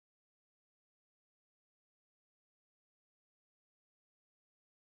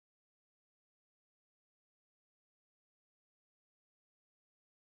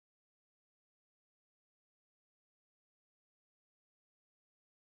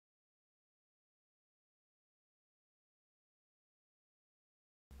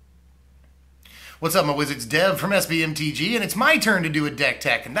What's up, my wizards? Dev from MTG, and it's my turn to do a deck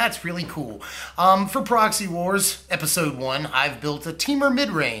tech, and that's really cool. For Proxy Wars Episode 1, I've built a Temur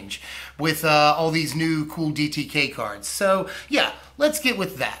Mid-Range with all these new cool DTK cards. So, yeah, let's get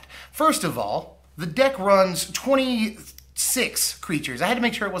with that. First of all, the deck runs 26 creatures. I had to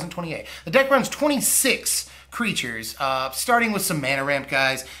make sure it wasn't 28. The deck runs 26 creatures, starting with some mana ramp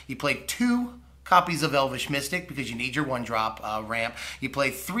guys. You play 2 copies of Elvish Mystic because you need your 1-drop ramp. You play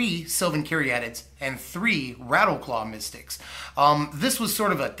 3 Sylvan Caryatids and 3 Rattleclaw Mystics. This was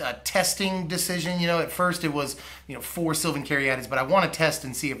sort of a testing decision. You know, at first it was 4 Sylvan Caryatids, but I want to test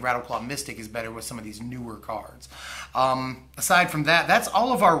and see if Rattleclaw Mystic is better with some of these newer cards. Aside from that, that's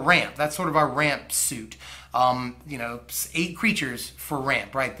all of our ramp. That's sort of our ramp suit. 8 creatures for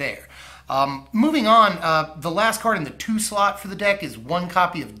ramp right there. Moving on, the last card in the 2 slot for the deck is 1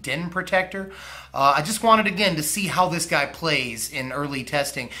 copy of Den Protector. I just wanted, again, to see how this guy plays in early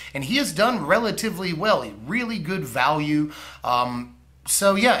testing, and he has done relatively well. Really good value.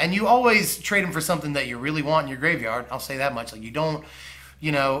 So, yeah, and you always trade him for something that you really want in your graveyard. I'll say that much. Like, you don't...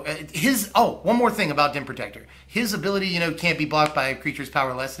 one more thing about Den Protector. His ability, can't be blocked by creatures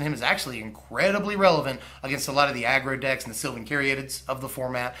power less than him is actually incredibly relevant against a lot of the aggro decks and the Sylvan Caryatids of the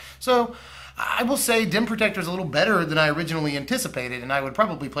format. So, I will say Den Protector is a little better than I originally anticipated, and I would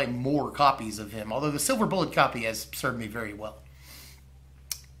probably play more copies of him, although the Silver Bullet copy has served me very well.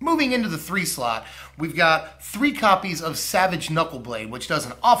 Moving into the 3 slot, we've got 3 copies of Savage Knuckleblade, which does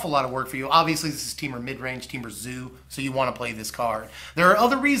an awful lot of work for you. Obviously, this is Temur Mid-Range, Temur Zoo, so you want to play this card. There are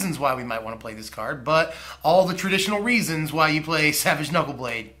other reasons why we might want to play this card, but all the traditional reasons why you play Savage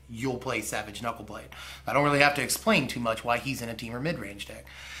Knuckleblade, you'll play Savage Knuckleblade. I don't really have to explain too much why he's in a Temur Mid-Range deck.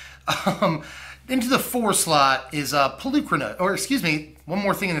 Into the 4 slot is Pelucrana, or excuse me, one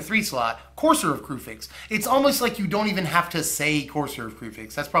more thing in the 3 slot, Courser of Kruphix. It's almost like you don't even have to say Courser of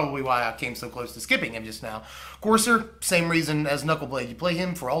Kruphix. That's probably why I came so close to skipping him just now. Courser, same reason as Knuckleblade. You play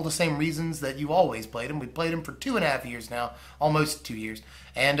him for all the same reasons that you always played him. We've played him for 2.5 years now, almost 2 years.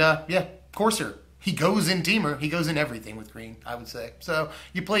 And yeah, Courser. He goes in Temur. He goes in everything with green, I would say. So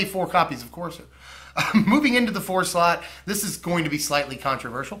you play 4 copies of Courser. Moving into the 4 slot, this is going to be slightly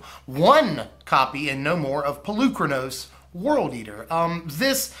controversial. 1 copy and no more of Pelucranos World Eater.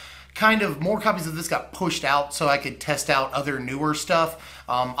 More copies of this got pushed out so I could test out other newer stuff.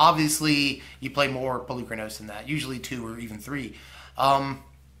 Obviously, you play more Pelucranos than that, usually 2 or even 3. And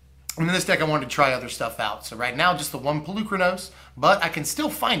in this deck, I wanted to try other stuff out. So right now, just the 1 Pelucranos, but I can still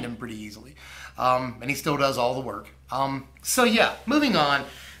find him pretty easily. And he still does all the work. So yeah, moving on.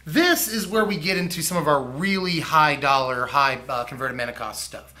 This is where we get into some of our really high dollar, high converted mana cost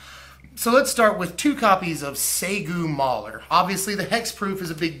stuff. So let's start with 2 copies of Segu Mauler. Obviously, the hexproof is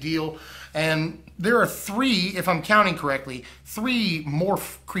a big deal, and there are 3, if I'm counting correctly, 3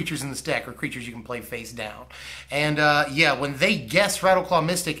 morph creatures in this deck, or creatures you can play face down. And yeah, when they guess Rattleclaw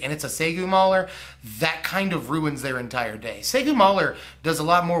Mystic and it's a Segu Mauler, that kind of ruins their entire day. Segu Mauler does a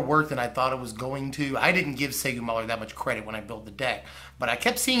lot more work than I thought it was going to. I didn't give Segu Mauler that much credit when I built the deck, but I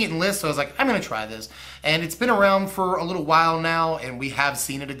kept seeing it in lists, so I was like, I'm going to try this. And it's been around for a little while now, and we have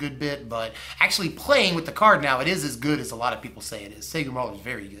seen it a good bit, but actually playing with the card now, it is as good as a lot of people say it is. Segu Mauler is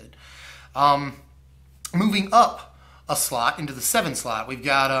very good. Moving up a slot into the 7 slot, we've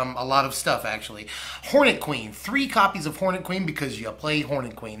got a lot of stuff actually. Hornet Queen, 3 copies of Hornet Queen because you play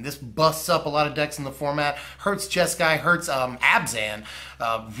Hornet Queen. This busts up a lot of decks in the format, hurts Jeskai, hurts Abzan,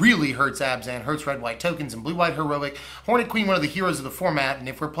 really hurts Abzan, hurts red-white tokens and blue-white heroic. Hornet Queen, one of the heroes of the format, and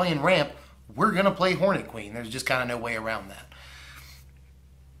if we're playing ramp, we're going to play Hornet Queen. There's just kind of no way around that.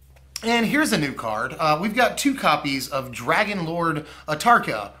 And here's a new card. We've got 2 copies of Dragon Lord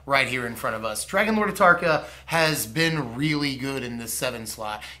Atarka right here in front of us. Dragon Lord Atarka has been really good in this 7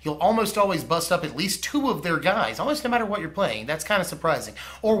 slot. He'll almost always bust up at least 2 of their guys, almost no matter what you're playing. That's kind of surprising.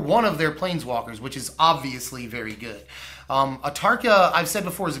 Or 1 of their Planeswalkers, which is obviously very good. Atarka, I've said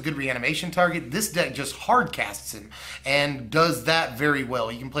before, is a good reanimation target. This deck just hard casts him and does that very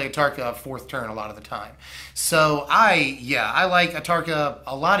well. You can play Atarka 4th turn a lot of the time. So I like Atarka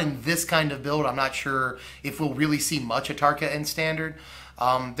a lot in this kind of build. I'm not sure if we'll really see much Atarka in Standard.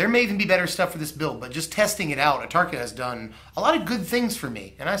 There may even be better stuff for this build, but just testing it out, Atarka has done a lot of good things for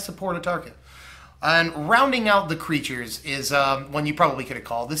me, and I support Atarka. And rounding out the creatures is one you probably could have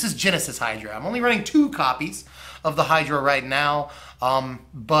called. This is Genesis Hydra. I'm only running 2 copies. of the Hydra right now,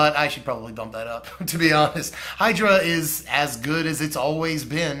 but I should probably bump that up, to be honest. Hydra is as good as it's always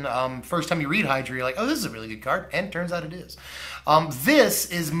been. First time you read Hydra, you're like, oh, this is a really good card, and turns out it is. This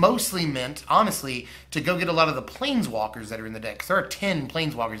is mostly meant, honestly, to go get a lot of the planeswalkers that are in the deck. There are 10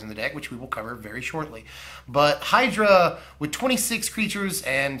 planeswalkers in the deck, which we will cover very shortly. But Hydra, with 26 creatures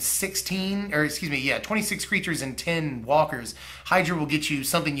and 26 creatures and 10 walkers, Hydra will get you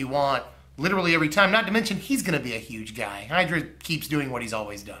something you want literally every time. Not to mention, he's going to be a huge guy. Hydra keeps doing what he's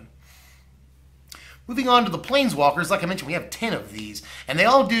always done. Moving on to the Planeswalkers, like I mentioned, we have 10 of these, and they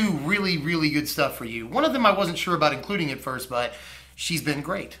all do really, really good stuff for you. One of them I wasn't sure about including at first, but she's been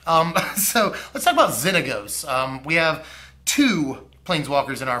great. So let's talk about Xenagos. We have 2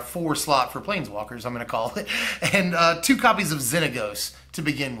 Planeswalkers in our 4 slot for Planeswalkers, I'm going to call it, and 2 copies of Xenagos to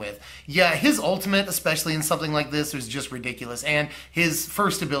begin with. Yeah, his ultimate, especially in something like this, is just ridiculous, and his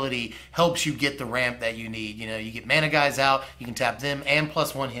first ability helps you get the ramp that you need. You know, you get mana guys out, you can tap them, and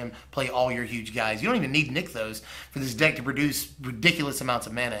 +1 him, play all your huge guys. You don't even need Nykthos for this deck to produce ridiculous amounts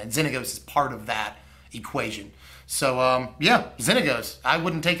of mana, and Xenagos is part of that equation. So, yeah, Xenagos, I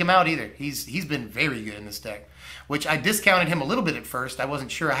wouldn't take him out either. He's been very good in this deck, which I discounted him a little bit at first. I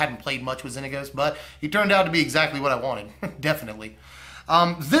wasn't sure. I hadn't played much with Xenagos, but he turned out to be exactly what I wanted, definitely.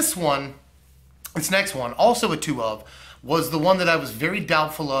 This next one, also a 2 of, was the one that I was very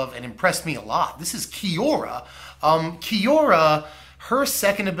doubtful of and impressed me a lot. This is Kiora. Kiora, her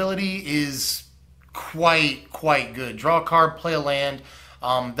second ability is quite good. Draw a card, play a land.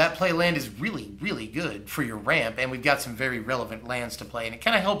 That play land is really, really good for your ramp, and we've got some very relevant lands to play, and it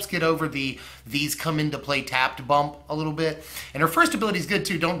kind of helps get over these come into play tapped bump a little bit. And her first ability is good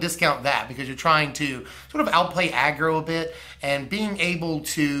too. Don't discount that, because you're trying to sort of outplay aggro a bit, and being able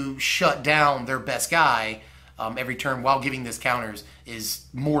to shut down their best guy every turn while giving this counters is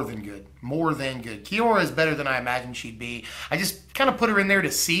more than good. More than good. Kiora is better than I imagined she'd be. I just kind of put her in there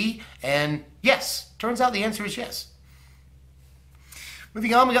to see, and yes, turns out the answer is yes.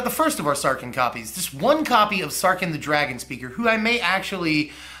 Moving on, we got the first of our Sarkhan copies. Just 1 copy of Sarkhan the Dragon Speaker, who I may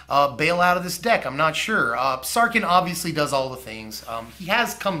actually bail out of this deck. I'm not sure. Sarkhan obviously does all the things. He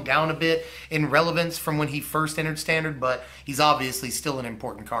has come down a bit in relevance from when he first entered Standard, but he's obviously still an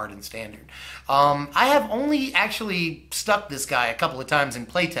important card in Standard. I have only actually stuck this guy a couple of times in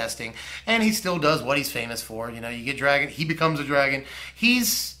playtesting, and he still does what he's famous for. You know, you get Dragon, he becomes a Dragon.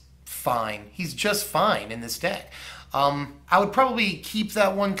 He's fine. He's just fine in this deck. I would probably keep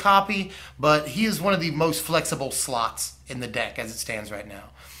that 1 copy, but he is one of the most flexible slots in the deck as it stands right now.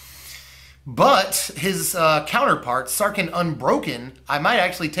 But his counterpart, Sarkhan Unbroken, I might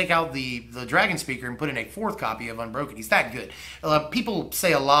actually take out the Dragon Speaker and put in a 4th copy of Unbroken. He's that good. People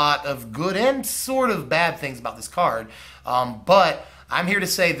say a lot of good and sort of bad things about this card, but I'm here to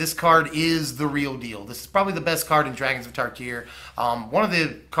say this card is the real deal. This is probably the best card in Dragons of Tarkir. One of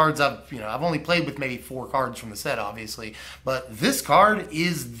the cards I've only played with maybe 4 cards from the set, obviously, but this card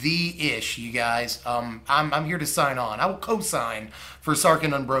is the ish, you guys. I'm here to sign on. I will co-sign for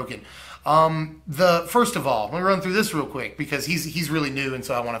Sarkhan Unbroken. First of all, let me run through this real quick because he's really new, and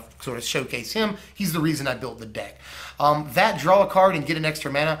so I want to sort of showcase him. He's the reason I built the deck. That draw a card and get an extra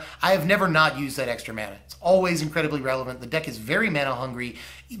mana, I have never not used that extra mana. It's always incredibly relevant. The deck is very mana hungry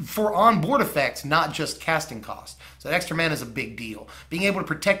for on-board effects, not just casting cost. So that extra mana is a big deal. Being able to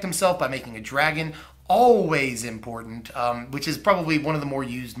protect himself by making a dragon, always important, which is probably one of the more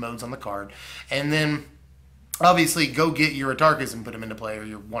used modes on the card. And then obviously, go get your Atarkas and put them into play, or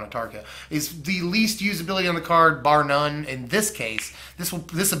your one Atarka. Is the least usability on the card, bar none. In this case,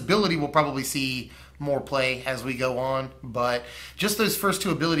 this ability will probably see more play as we go on, but just those first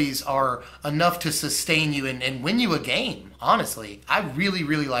 2 abilities are enough to sustain you and win you a game, honestly. I really,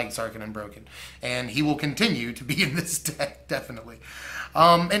 really like Sarkhan Unbroken, and he will continue to be in this deck, definitely.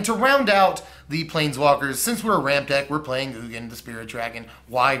 And to round out the Planeswalkers, since we're a ramp deck, we're playing Ugin, the Spirit Dragon.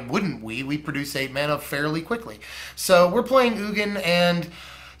 Why wouldn't we? We produce 8 mana fairly quickly. So we're playing Ugin, and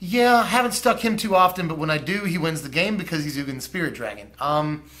yeah, I haven't stuck him too often, but when I do, he wins the game because he's Ugin the Spirit Dragon.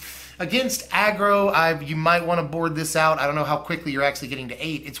 Against aggro, you might want to board this out. I don't know how quickly you're actually getting to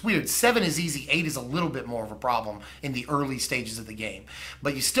 8. It's weird. 7 is easy. 8 is a little bit more of a problem in the early stages of the game.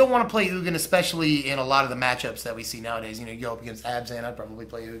 But you still want to play Ugin, especially in a lot of the matchups that we see nowadays. You know, you go up against Abzan, I'd probably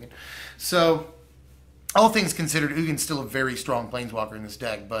play Ugin. So, all things considered, Ugin's still a very strong Planeswalker in this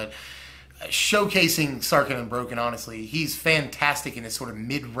deck, but showcasing Sarkhan Unbroken, honestly, he's fantastic in this sort of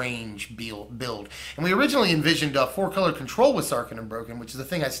mid-range build. And we originally envisioned 4-color control with Sarkhan Unbroken, which is a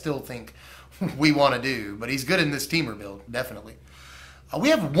thing I still think we want to do, but he's good in this Temur build, definitely. We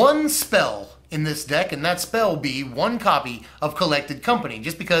have one spell in this deck, and that spell will be one copy of Collected Company,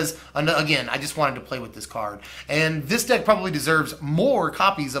 just because, again, I just wanted to play with this card. And this deck probably deserves more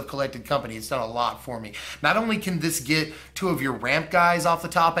copies of Collected Company. It's done a lot for me. Not only can this get 2 of your ramp guys off the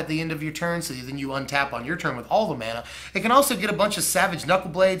top at the end of your turn, so then you untap on your turn with all the mana, it can also get a bunch of Savage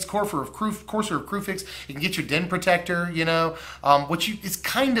Knuckleblades, Courser of Krufix, it can get your Den Protector, you know, which is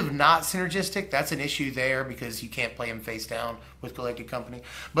kind of not synergistic. That's an issue there because you can't play him face down with Collected Company.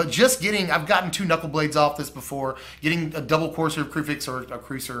 But just getting, I've gotten 2 Knuckleblades off this before, getting a double Courser of Krufix or a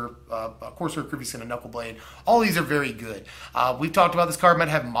Courser of Krufix and a Knuckleblade, all these are very good. We've talked about this card might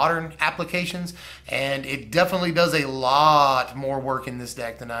have modern applications, and it definitely does a lot more work in this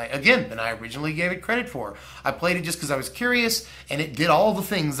deck than I originally gave it credit for. I played it just because I was curious, and it did all the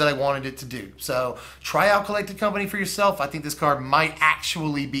things that I wanted it to do. So try out Collected Company for yourself. I think this card might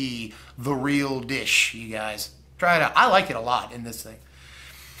actually be the real dish, you guys. Try it out. I like it a lot in this thing.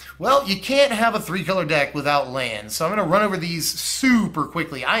 Well, you can't have a 3-color deck without lands, so I'm going to run over these super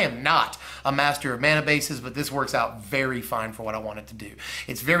quickly. I am not a master of mana bases, but this works out very fine for what I want it to do.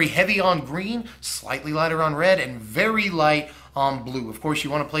 It's very heavy on green, slightly lighter on red, and very light on blue. Of course, you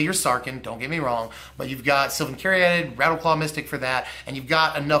want to play your Sarkhan, don't get me wrong, but you've got Sylvan Caryatid, Rattleclaw Mystic for that, and you've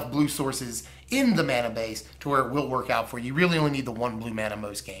got enough blue sources in the mana base to where it will work out for you. You really only need the 1 blue mana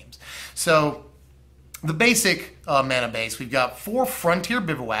most games. So the basic mana base, we've got 4 Frontier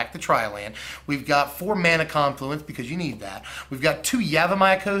Bivouac, the Trial Land. We've got 4 Mana Confluence, because you need that. We've got 2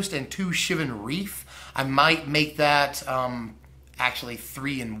 Yavimaya Coast and 2 Shivan Reef. I might make that actually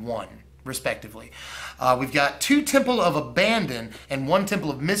 3 and 1, respectively. We've got 2 Temple of Abandon and 1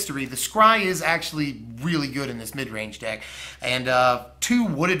 Temple of Mystery. The Scry is actually really good in this mid-range deck. And 2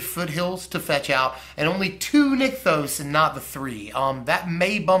 Wooded Foothills to fetch out, and only 2 Nykthos and not the 3. That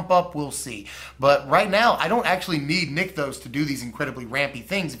may bump up, we'll see. But right now, I don't actually need Nykthos to do these incredibly rampy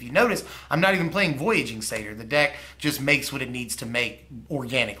things. If you notice, I'm not even playing Voyaging Satyr. The deck just makes what it needs to make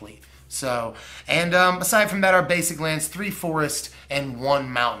organically. So, and aside from that, our basic lands, 3 Forest and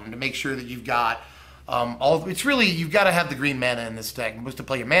 1 Mountain to make sure that you've got it's really, you've got to have the green mana in this deck. To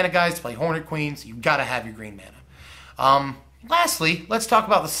play your mana guys, to play Hornet Queens, you've got to have your green mana. Lastly, let's talk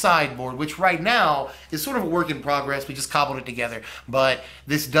about the sideboard, which right now is sort of a work in progress. We just cobbled it together, but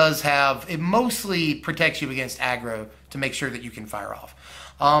this does have, it mostly protects you against aggro to make sure that you can fire off.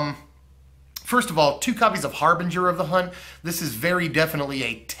 First of all, 2 copies of Harbinger of the Hunt. This is very definitely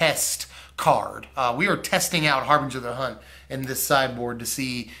a test card. We are testing out Harbinger of the Hunt in this sideboard to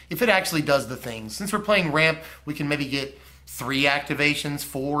see if it actually does the things. Since we're playing ramp, we can maybe get 3 activations,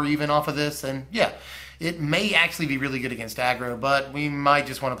 4 even off of this, and yeah, it may actually be really good against aggro, but we might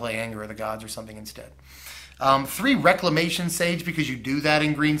just want to play Anger of the Gods or something instead. 3 Reclamation Sage, because you do that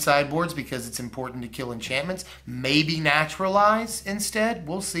in green sideboards because it's important to kill enchantments. Maybe Naturalize instead,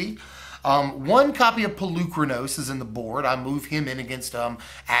 we'll see. 1 copy of Pelucranos is in the board. I move him in against aggro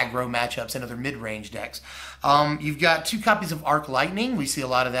matchups and other mid-range decks. You've got 2 copies of Arc Lightning. We see a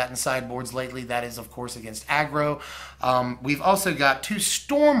lot of that in sideboards lately. That is, of course, against aggro. We've also got 2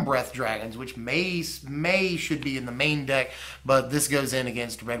 Storm Breath Dragons, which should be in the main deck, but this goes in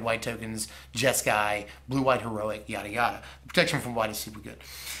against red-white tokens, Jeskai, blue-white heroic, yada yada. The protection from white is super good.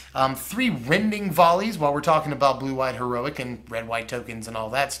 3 Rending Volleys, while we're talking about blue-white heroic and red-white tokens and all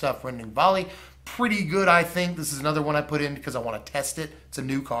that stuff. Rending Volley, pretty good, I think. This is another one I put in because I want to test it. It's a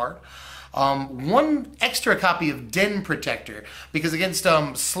new card. 1 extra copy of Den Protector, because against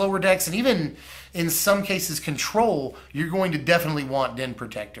slower decks and even in some cases control, you're going to definitely want Den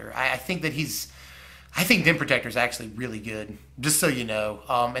Protector. I think Den Protector is actually really good, just so you know.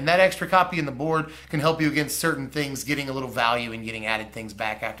 And that extra copy in the board can help you against certain things, getting a little value and getting added things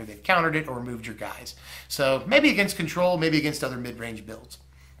back after they've countered it or removed your guys. So maybe against control, maybe against other mid-range builds.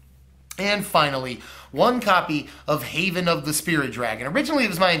 And finally, 1 copy of Haven of the Spirit Dragon. Originally, it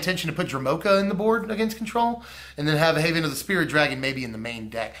was my intention to put Dromoka in the board against control, and then have a Haven of the Spirit Dragon maybe in the main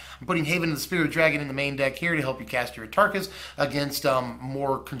deck. I'm putting Haven of the Spirit Dragon in the main deck here to help you cast your Atarkas against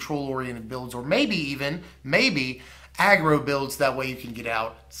more control-oriented builds, or maybe aggro builds. That way you can get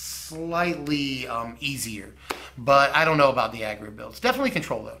out slightly easier. But I don't know about the aggro builds. Definitely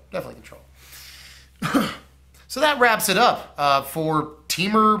control, though. Definitely control. So that wraps it up for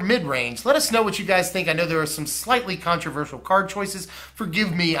Temur Mid-Range. Let us know what you guys think. I know there are some slightly controversial card choices.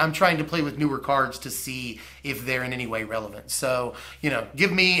 Forgive me, I'm trying to play with newer cards to see if they're in any way relevant. So, you know,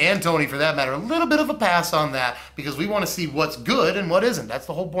 give me, and Tony for that matter, a little bit of a pass on that, because we want to see what's good and what isn't. That's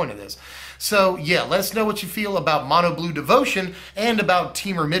the whole point of this. So, yeah, let us know what you feel about Mono Blue Devotion and about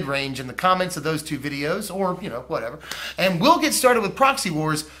Temur Mid-Range in the comments of those 2 videos, or, you know, whatever. And we'll get started with Proxy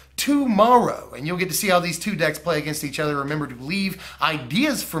Wars tomorrow, and you'll get to see how these two decks play against each other. Remember to leave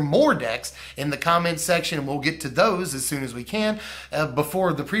ideas for more decks in the comments section, and we'll get to those as soon as we can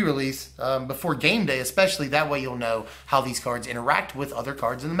before the pre-release, before game day especially. That way you'll know how these cards interact with other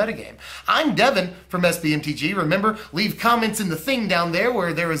cards in the metagame. I'm Devin from SBMTG. Remember, leave comments in the thing down there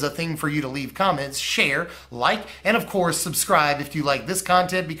where there is a thing for you to leave comments, share, like, and of course subscribe if you like this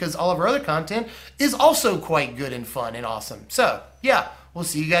content, because all of our other content is also quite good and fun and awesome. So, yeah, we'll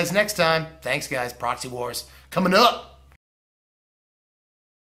see you guys next time. Thanks, guys. Proxy Wars coming up.